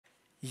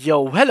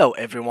Yo, hello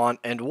everyone,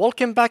 and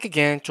welcome back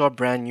again to a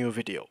brand new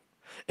video.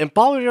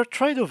 Empower your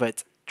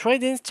Tradovate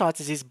trading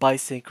strategies by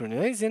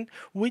synchronizing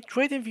with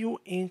TradingView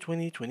in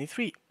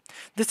 2023.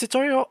 This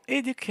tutorial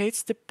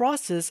educates the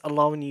process,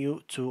 allowing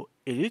you to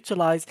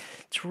utilize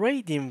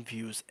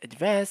TradingView's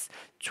advanced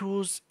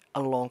tools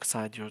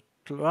alongside your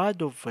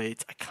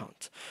Tradovate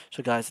account.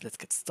 So guys, let's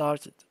get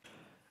started.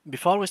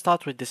 Before we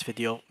start with this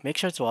video, make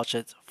sure to watch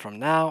it from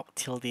now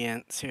till the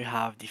end so you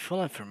have the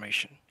full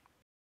information.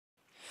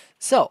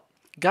 So,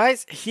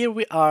 guys, here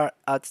we are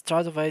at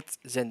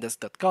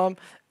TradovateZendesk.com,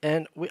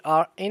 and we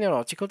are in an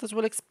article that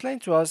will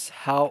explain to us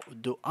how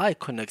do I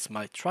connect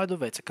my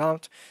Tradovate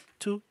account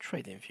to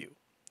TradingView.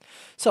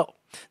 So,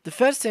 the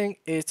first thing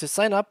is to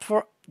sign up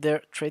for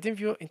their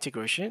TradingView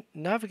integration,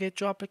 navigate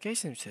to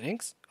application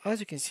settings,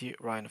 as you can see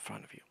right in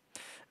front of you.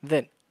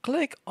 Then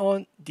click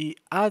on the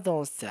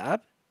add-ons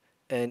tab,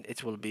 and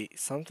it will be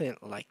something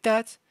like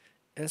that,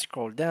 and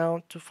scroll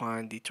down to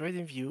find the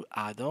TradingView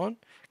add-on.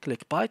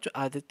 Click buy to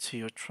add it to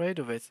your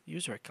Tradovate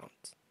user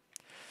account.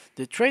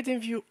 The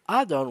TradingView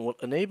add-on will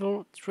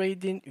enable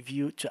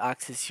TradingView to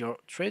access your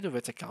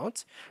Tradovate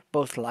account,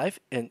 both live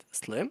and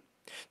slim,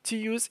 to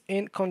use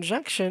in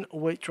conjunction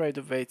with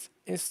Tradovate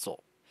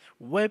install,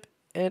 web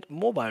and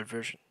mobile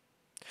version.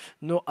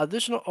 No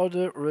additional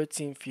order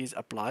routing fees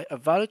apply. A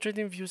valid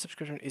TradingView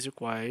subscription is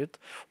required.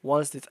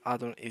 Once this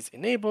add-on is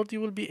enabled,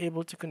 you will be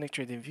able to connect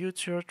TradingView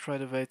to your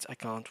Tradovate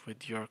account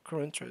with your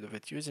current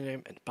Tradovate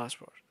username and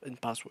password.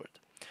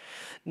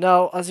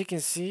 Now, as you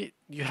can see,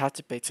 you have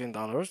to pay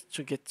 $10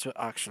 to get to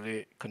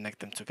actually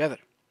connect them together.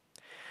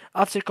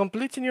 After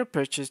completing your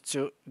purchase,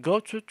 to go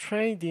to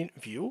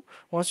TradingView.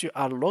 Once you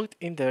are logged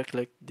in there,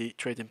 click the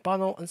trading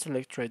panel and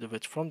select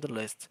Tradovate from the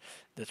list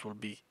that will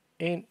be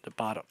in the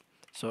bottom.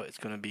 So it's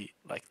going to be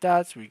like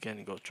that. So we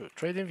can go to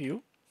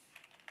TradingView.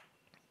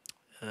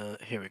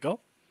 Here we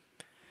go.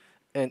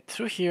 And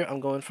through here, I'm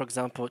going, for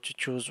example, to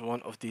choose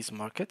one of these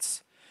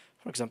markets.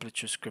 For example,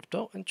 choose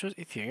crypto and choose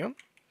Ethereum.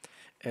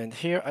 And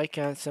here I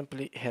can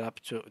simply head up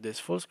to this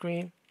full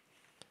screen,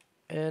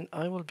 and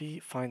I will be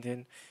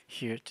finding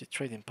here the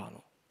trading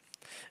panel.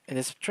 In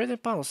this trading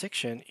panel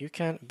section, you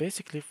can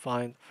basically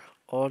find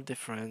all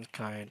different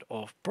kind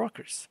of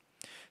brokers.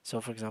 So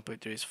for example,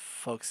 there is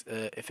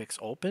FX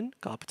Open,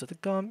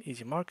 Capital.com,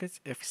 Easy Markets,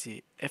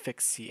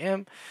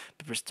 FXCM,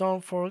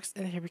 Pepperstone, Forex,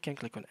 and here we can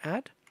click on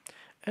add,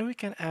 and we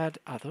can add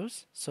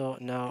others. So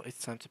now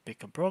it's time to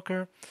pick a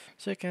broker.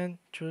 So you can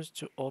choose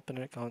to open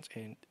an account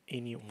in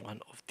any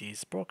one of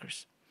these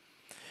brokers.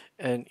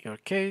 In your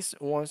case,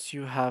 once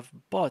you have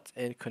bought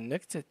and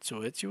connected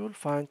to it, you will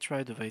find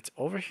Tradovate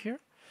over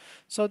here.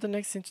 So the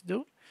next thing to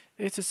do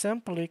is to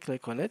simply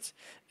click on it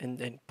and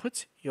then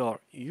put your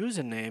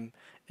username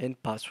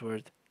and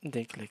password and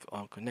then click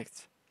on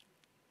connect.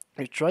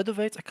 Your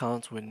Tradovate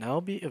account will now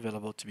be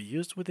available to be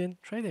used within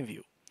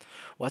TradingView.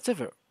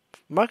 Whatever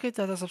market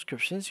data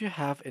subscriptions you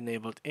have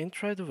enabled in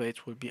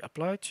Tradovate will be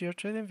applied to your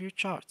TradingView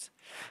charts.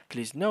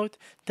 Please note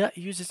that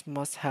users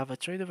must have a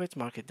Tradovate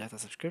market data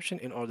subscription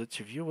in order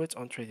to view it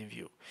on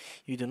TradingView.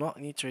 You do not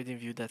need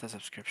TradingView data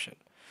subscription.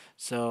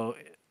 So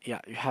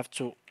yeah, you have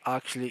to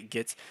actually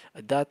get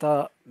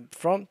data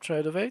from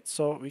Tradovate.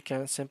 So we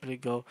can simply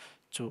go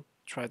to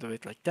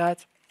Tradovate like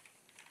that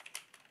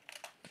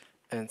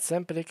and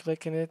simply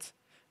click on it,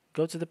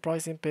 go to the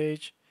pricing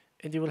page,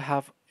 and you will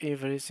have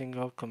every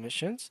single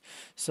commissions.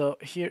 So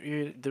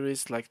here there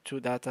is like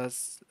two data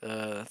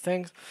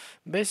things.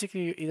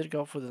 Basically, you either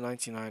go for the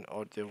 99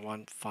 or the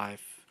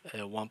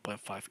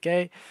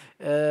 1.5k.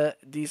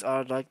 These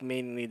are like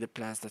mainly the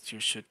plans that you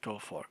should go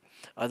for.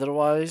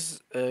 Otherwise,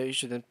 you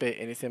shouldn't pay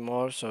anything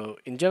more. So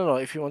in general,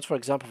 if you want, for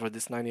example, for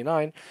this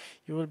 99,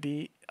 you will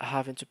be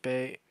having to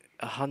pay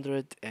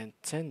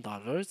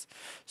 $110,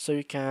 so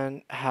you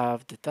can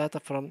have the data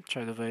from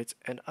Tradovate,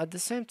 and at the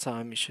same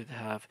time you should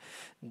have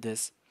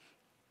this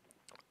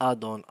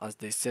add-on, as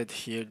they said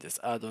here, this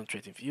add-on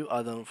TradingView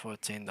add-on for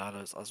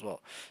 $10 as well.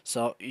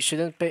 So you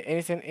shouldn't pay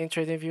anything in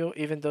TradingView,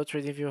 even though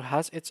TradingView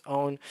has its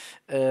own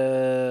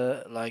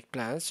like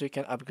plans. So you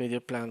can upgrade your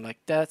plan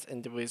like that,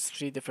 and there is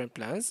 3 different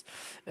plans.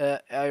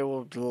 I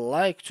would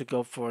like to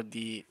go for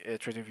the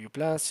TradingView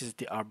plans since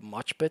they are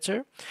much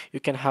better. You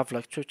can have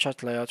like 2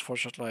 chart layouts, 4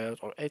 chart layout,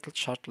 or 8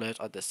 chart layouts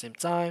at the same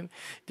time.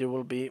 There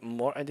will be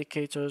more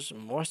indicators,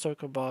 more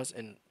historical bars,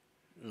 and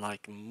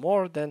like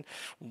more than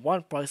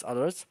one price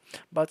alerts.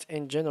 But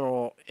in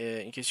general,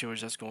 in case you were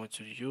just going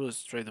to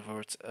use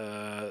Tradovate,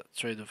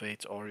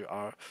 or you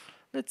are,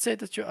 let's say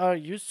that you are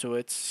used to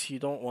it, you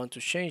don't want to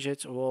change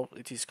it, well,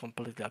 it is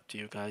completely up to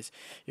you guys.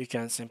 You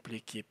can simply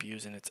keep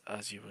using it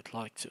as you would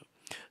like to.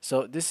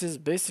 So this is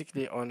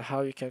basically on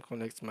how you can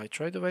connect my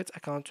Tradovate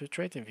account to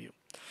TradingView.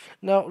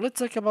 Now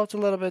let's talk about a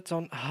little bit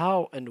on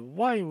how and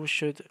why we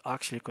should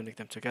actually connect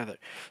them together.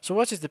 So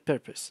what is the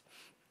purpose?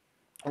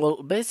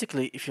 Well,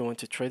 basically, if you want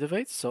to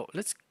Tradovate, so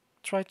let's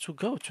try to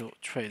go to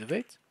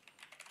Tradovate,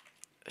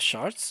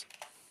 charts,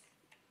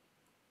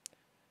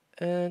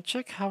 and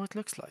check how it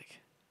looks like.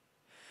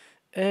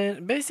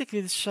 And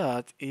basically, the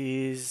chart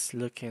is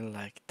looking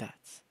like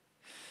that.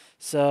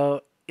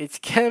 So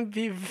it can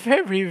be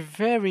very,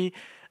 very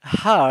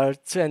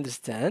hard to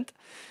understand.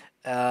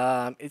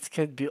 It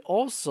can be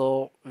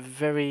also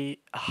very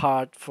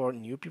hard for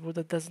new people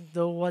that doesn't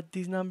know what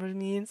these numbers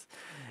means,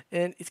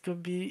 and it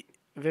could be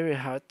very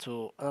hard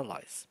to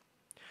analyze.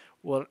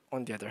 Well,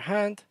 on the other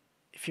hand,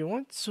 if you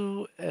want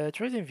to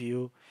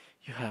TradingView,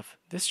 you have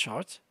this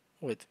chart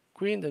with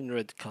green and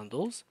red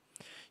candles.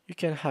 You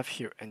can have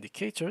here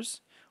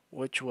indicators,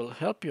 which will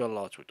help you a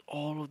lot with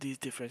all of these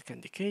different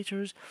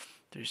indicators.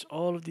 There's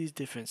all of these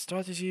different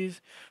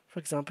strategies. For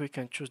example, you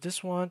can choose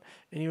this one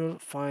and you will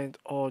find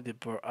all the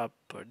bar up,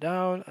 bar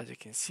down, as you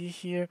can see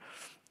here.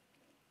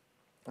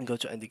 And go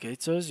to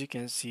indicators, you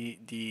can see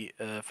the,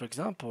 for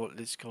example,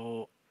 let's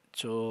go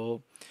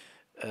to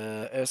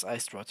SI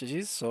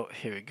strategies. So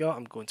here we go.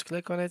 I'm going to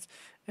click on it,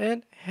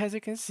 and as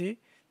you can see,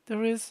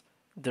 there is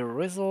the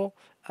result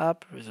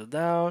up, result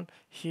down.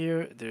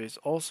 Here, there is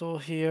also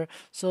here.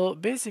 So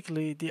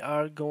basically, they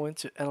are going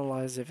to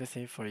analyze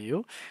everything for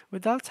you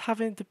without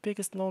having the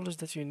biggest knowledge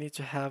that you need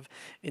to have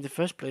in the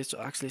first place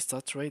to actually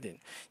start trading.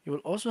 You will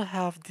also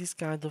have these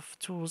kind of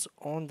tools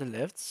on the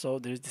left. So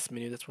there is this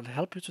menu that will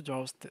help you to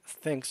draw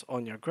things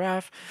on your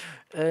graph,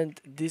 and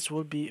this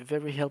will be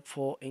very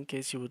helpful in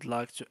case you would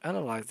like to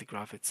analyze the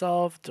graph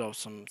itself, draw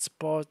some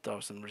support, draw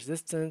some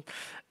resistance.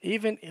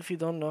 Even if you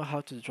don't know how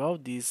to draw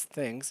these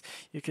things,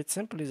 you could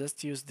simply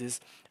just use this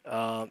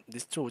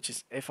tool, which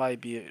is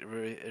FIB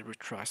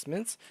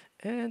retracements,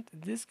 and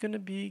this is gonna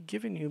be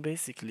giving you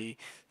basically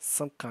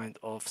some kind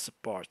of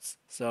supports.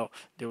 So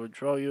they will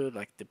draw you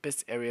like the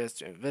best areas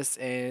to invest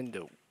in,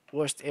 the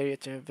worst area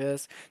to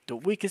invest, the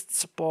weakest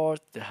support,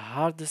 the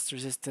hardest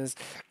resistance,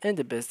 and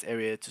the best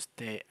area to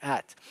stay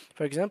at.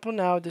 For example,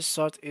 now this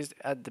chart is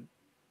at the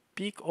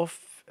peak of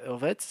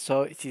it,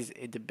 so it is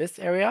in the best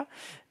area.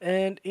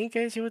 And in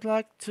case you would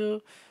like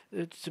to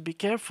be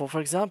careful,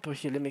 for example,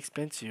 here let me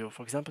explain to you.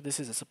 For example, this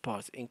is a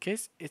support. In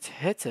case it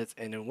hit it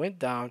and it went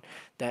down,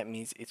 that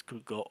means it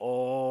could go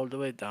all the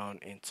way down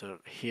into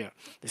here.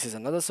 This is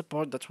another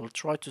support that will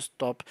try to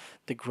stop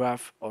the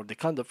graph or the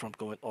candle from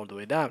going all the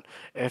way down.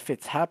 If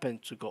it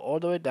happened to go all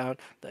the way down,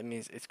 that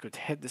means it could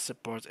hit the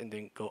support and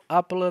then go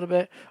up a little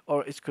bit,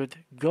 or it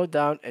could go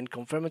down and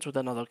confirm it with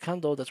another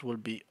candle that will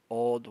be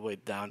all the way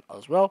down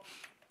as well.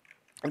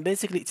 And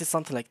basically it is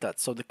something like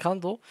that. So the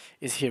candle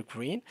is here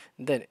green,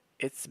 then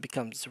it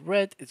becomes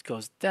red, it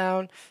goes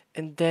down,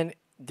 and then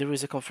there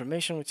is a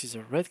confirmation which is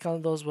a red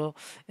candle as well,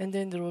 and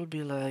then there will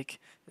be like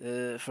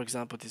for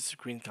example, this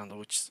green candle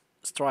which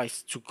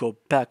tries to go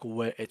back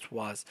where it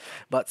was.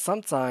 But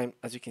sometime,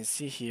 as you can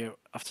see here,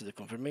 after the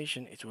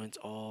confirmation, it went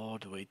all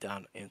the way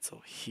down into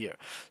here.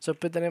 So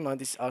put that in mind.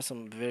 These are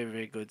some very,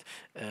 very good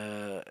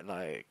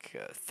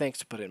things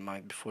to put in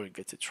mind before you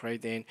get to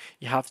trading.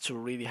 You have to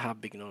really have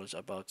big knowledge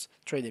about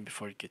trading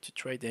before you get to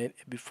trading,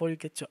 before you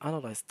get to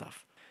analyze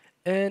stuff.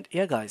 And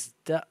yeah, guys,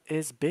 that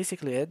is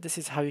basically it. This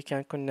is how you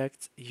can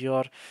connect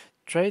your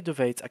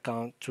Tradovate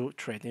account to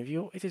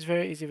TradingView. It is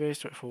very easy, very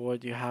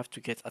straightforward. You have to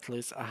get at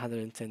least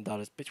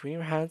 $110 between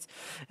your hands,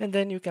 and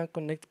then you can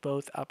connect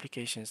both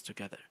applications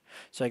together.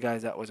 So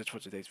guys, that was it for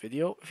today's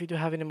video. If you do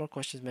have any more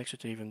questions, make sure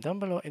to leave them down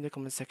below in the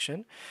comment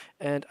section,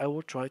 and I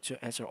will try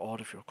to answer all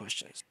of your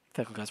questions.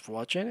 Thank you guys for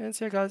watching, and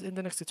see you guys in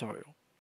the next tutorial.